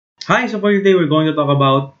Hi, so for today we're going to talk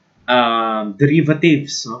about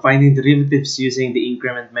derivatives, finding derivatives using the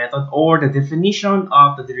increment method or the definition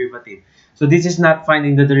of the derivative. So this is not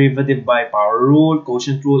finding the derivative by power rule,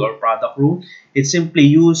 quotient rule, or product rule. It's simply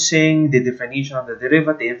using the definition of the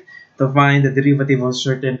derivative to find the derivative of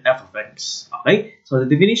certain f of x. Okay, so the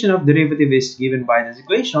definition of derivative is given by this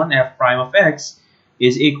equation: f prime of x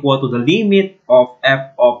is equal to the limit of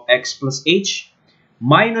f of x plus h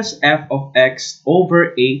minus f of x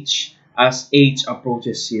over h as h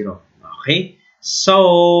approaches 0. Okay,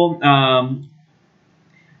 so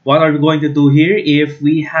what are we going to do here? If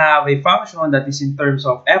we have a function that is in terms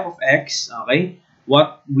of f of x, okay,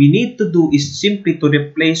 what we need to do is simply to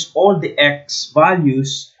replace all the x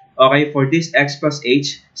values, okay, for this x plus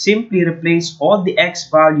h, simply replace all the x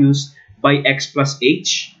values by x plus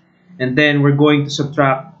h, and then we're going to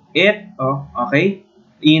subtract it, okay,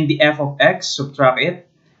 in the f of x, subtract it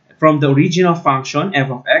from the original function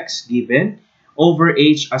f of x given over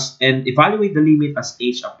h and evaluate the limit as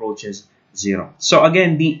h approaches 0. So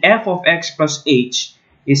again, the f of x plus h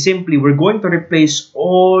is simply we're going to replace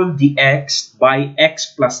all the x by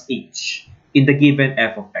x plus h in the given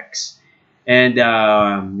f of x, and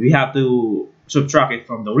we have to subtract it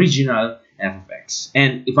from the original f of x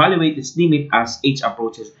and evaluate its limit as h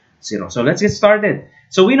approaches 0. So let's get started.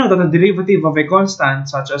 So we know that the derivative of a constant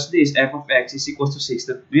such as this f of x is equal to 6.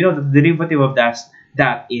 That we know that the derivative of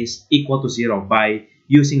that is equal to 0 by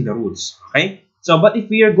using the rules. Okay. So but if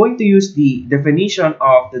we are going to use the definition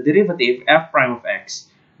of the derivative f prime of x,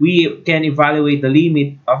 we can evaluate the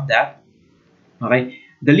limit of that. Okay.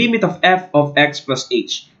 The limit of f of x plus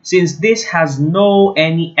h. Since this has no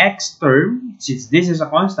any x term, since this is a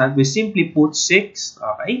constant, we simply put 6.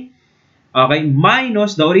 Okay. Okay,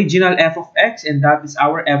 minus the original f of x, and that is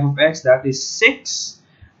our f of x, that is 6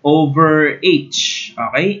 over h.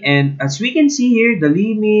 Okay, and as we can see here, the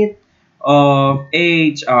limit of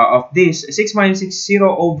h of this 6 minus 6 0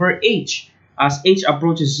 over h as h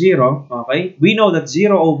approaches 0. Okay, we know that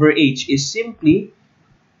 0 over h is simply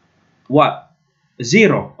what?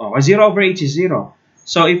 0. Okay, 0 over h is 0.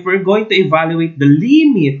 So if we're going to evaluate the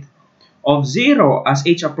limit of 0 as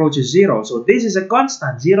h approaches 0. So this is a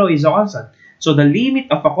constant. 0 is a constant. So the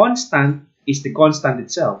limit of a constant is the constant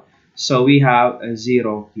itself. So we have a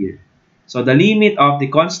 0 here. So the limit of the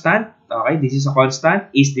constant, okay, this is a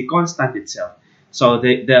constant, is the constant itself. So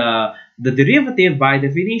the derivative by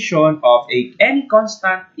definition of any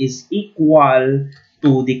constant is equal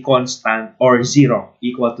to the constant, or 0,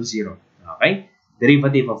 equal to 0. Okay?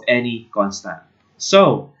 Derivative of any constant.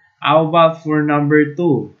 So how about for number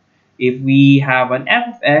 2? If we have an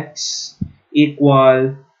f of x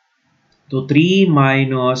equal to 3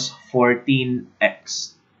 minus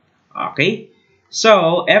 14x. Okay?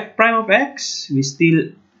 So, f prime of x, we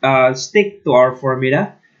still stick to our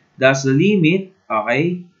formula. That's the limit,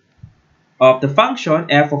 okay, of the function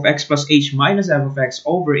f of x plus h minus f of x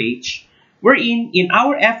over h. Wherein, in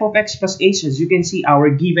our f of x plus h, as you can see, our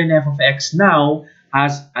given f of x now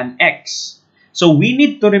has an x. So we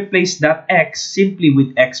need to replace that x simply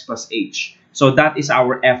with x plus h. So that is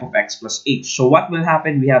our f of x plus h. So what will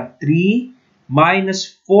happen? We have 3 minus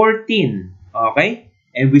 14. Okay?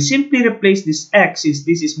 And we simply replace this x. Since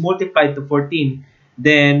this is multiplied to 14,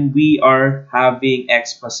 then we are having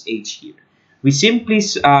x plus h here. We simply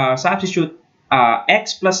substitute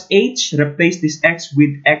x plus h, replace this x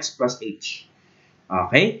with x plus h.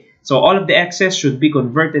 Okay? So all of the x's should be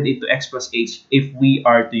converted into x plus h if we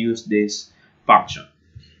are to use this function.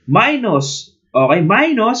 Minus, okay,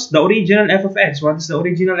 minus the original f of x. What is the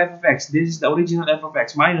original f of x? This is the original f of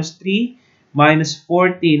x. Minus 3 minus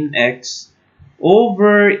 14x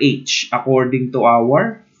over h according to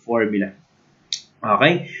our formula.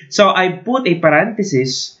 Okay, so I put a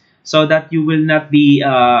parenthesis so that you will not be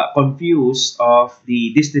confused of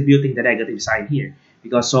the distributing the negative sign here,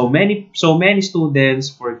 because so many students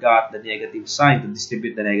forgot the negative sign to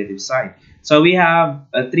distribute the negative sign. So we have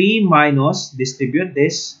 3 minus, distribute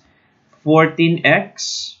this,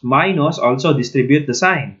 14x minus, also distribute the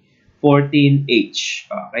sign, 14h.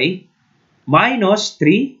 Okay, minus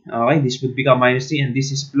 3, okay, this would become minus 3, and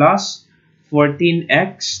this is plus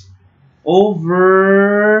 14x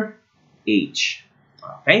over h.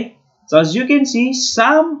 Okay, so as you can see,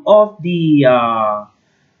 some of the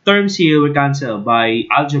terms here will cancel by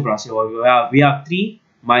algebra. So we have 3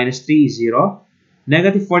 minus 3 is 0.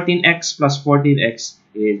 Negative 14x plus 14x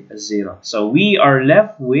is 0. So we are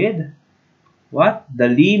left with what? The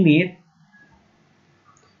limit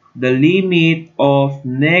of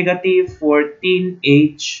negative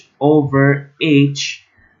 14h over h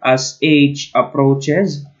as h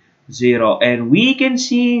approaches 0. And we can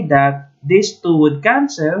see that these two would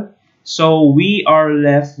cancel, So we are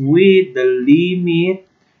left with the limit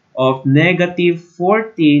of negative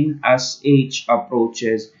 14 as h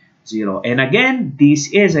approaches 0. And again,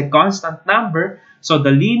 this is a constant number. So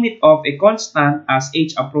the limit of a constant as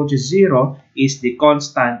h approaches 0 is the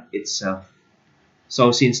constant itself.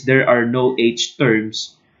 So since there are no h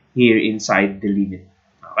terms here inside the limit.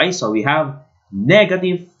 Okay, so we have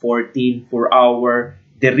negative 14 for our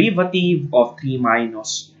derivative of 3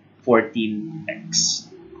 minus 14x.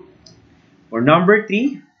 For number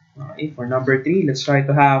 3, let's try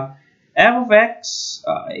to have f of x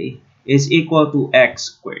is equal to x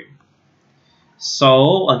squared.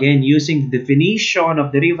 So, again, using the definition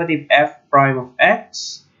of derivative f prime of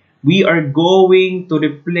x, we are going to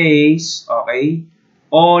replace,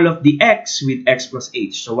 all of the x with x plus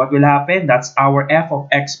h. So, what will happen? That's our f of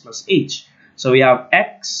x plus h. So, we have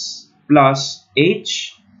x plus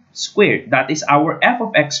h squared. That is our f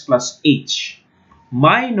of x plus h.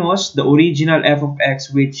 Minus the original f of x,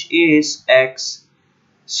 which is x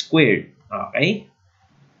squared. Okay,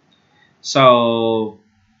 so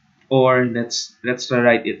or let's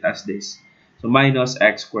write it as this. So minus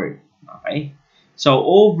x squared. Okay, so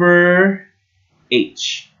over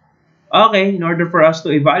h. Okay, in order for us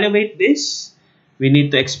to evaluate this, we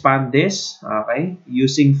need to expand this. Okay,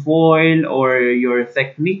 using FOIL or your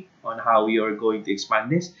technique on how you're going to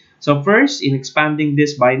expand this. So first, in expanding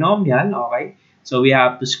this binomial, okay, so we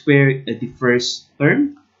have to square the first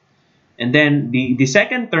term. And then the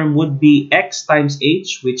second term would be x times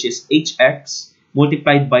h, which is hx,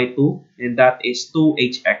 multiplied by 2. And that is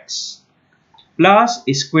 2hx. Plus,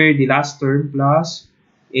 square the last term, plus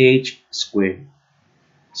h squared.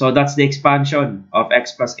 So that's the expansion of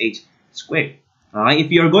x plus h squared. If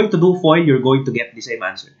you're going to do FOIL, you're going to get the same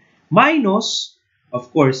answer. Minus,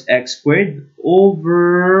 of course, x squared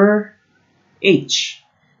over h.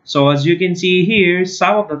 So as you can see here,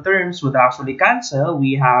 some of the terms would actually cancel.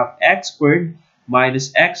 We have x squared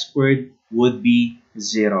minus x squared would be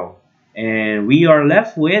 0. And we are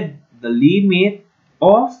left with the limit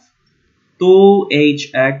of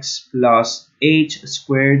 2hx plus h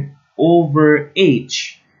squared over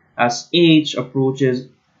h as h approaches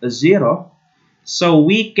 0. So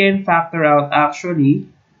we can factor out actually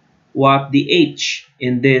what the h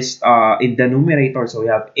in this in the numerator. So we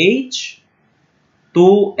have h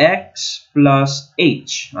 2x plus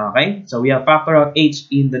h. Okay, so we have factored out h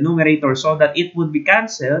in the numerator so that it would be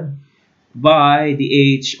cancelled by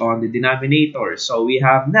the h on the denominator. So we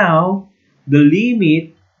have now the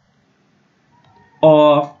limit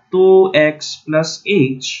of 2x plus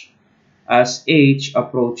h as h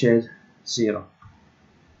approaches 0.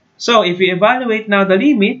 So if we evaluate now the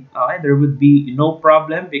limit, there would be no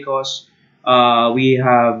problem because we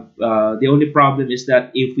have the only problem is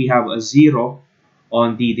that if we have a 0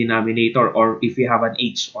 on the denominator or if we have an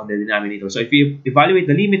h on the denominator. So if you evaluate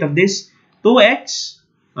the limit of this 2x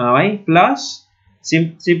plus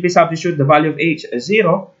simply substitute the value of h as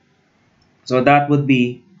 0, so that would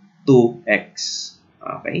be 2x.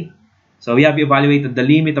 Okay, so we have evaluated the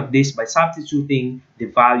limit of this by substituting the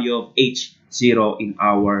value of h0 in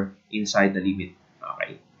our inside the limit.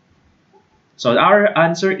 Okay, so our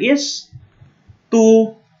answer is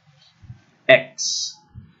 2x.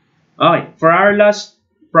 Alright, for our last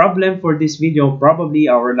problem for this video, probably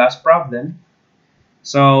our last problem.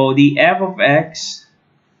 So the f of x,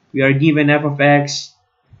 we are given f of x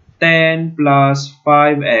 10 plus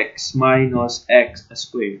 5x minus x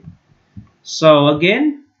squared. So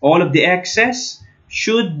again, all of the x's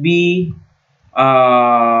should be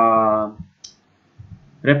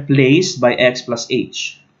replaced by x plus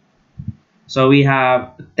h. So we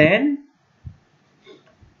have 10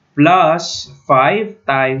 plus 5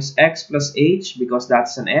 times x plus h, because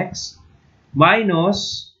that's an x,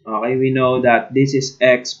 minus, we know that this is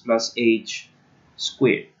x plus h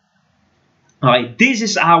squared. This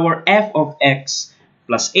is our f of x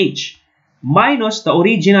plus h, minus the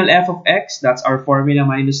original f of x, that's our formula,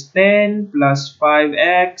 minus 10 plus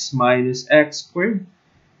 5x minus x squared,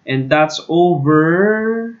 and that's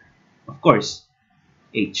over, of course,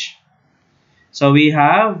 h. So we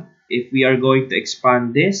have, if we are going to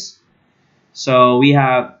expand this, so we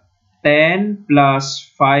have 10 plus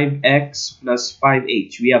 5x plus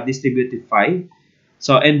 5h. We have distributed 5.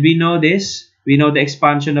 So, and we know this. We know the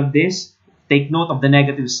expansion of this. Take note of the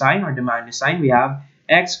negative sign or the minus sign. We have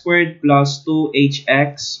x squared plus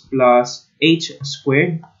 2hx plus h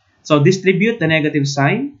squared. So, distribute the negative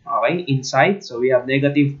sign, inside. So, we have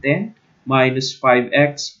negative 10 minus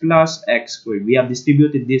 5x plus x squared. We have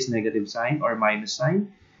distributed this negative sign or minus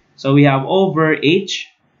sign. So we have over h.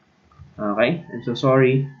 I'm so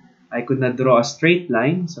sorry. I could not draw a straight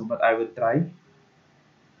line, so but I will try.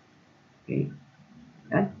 Okay,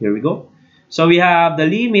 and here we go. So we have the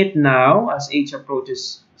limit now as h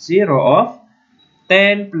approaches 0 of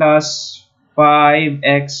 10 plus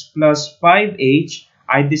 5x plus 5h.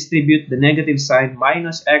 I distribute the negative sign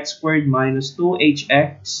minus x squared minus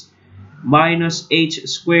 2hx minus h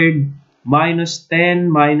squared minus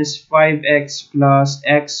 10 minus 5x plus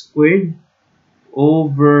x squared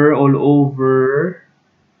over all over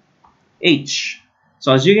h.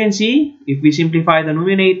 So as you can see, if we simplify the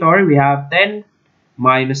numerator, we have 10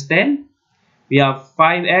 minus 10. We have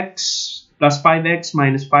 5x plus 5x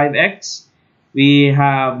minus 5x. We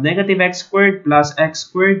have negative x squared plus x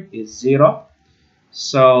squared is 0.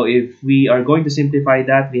 So if we are going to simplify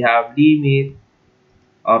that, we have limit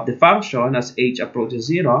of the function as h approaches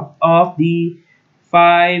 0 of the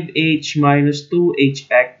 5h minus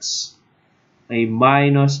 2hx a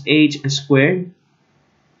minus h squared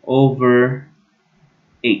over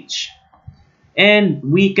h. And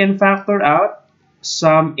we can factor out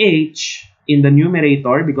some h in the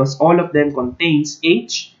numerator because all of them contains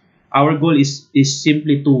h. Our goal is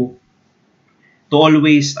simply to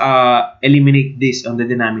always eliminate this on the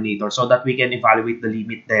denominator so that we can evaluate the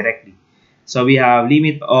limit directly. So we have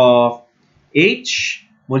limit of h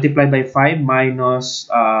multiplied by 5 minus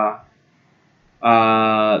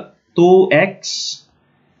 2x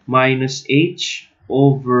minus h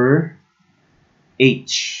over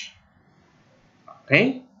h.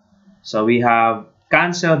 Okay, so we have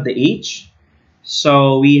canceled the h.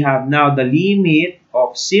 So we have now the limit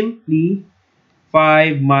of simply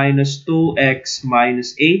 5 minus 2x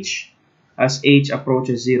minus h as h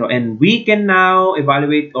approaches 0. And we can now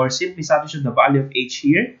evaluate or simply substitute the value of h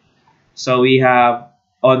here. So we have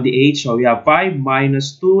on the h, so we have 5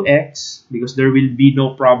 minus 2x because there will be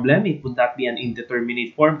no problem. It would not be an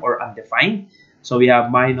indeterminate form or undefined. So we have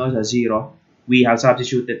minus a 0. We have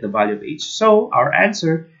substituted the value of h. So our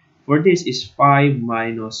answer for this is 5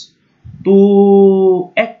 minus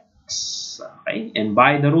 2x. Okay, and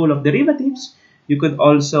by the rule of derivatives, you could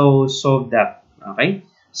also solve that. Okay,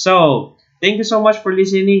 so thank you so much for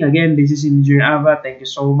listening. Again, this is Engineer Abat. Thank you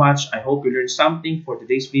so much. I hope you learned something for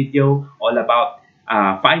today's video all about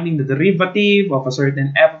finding the derivative of a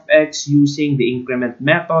certain f of x using the increment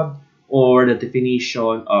method or the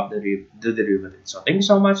definition of the derivative. So thank you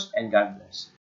so much and God bless.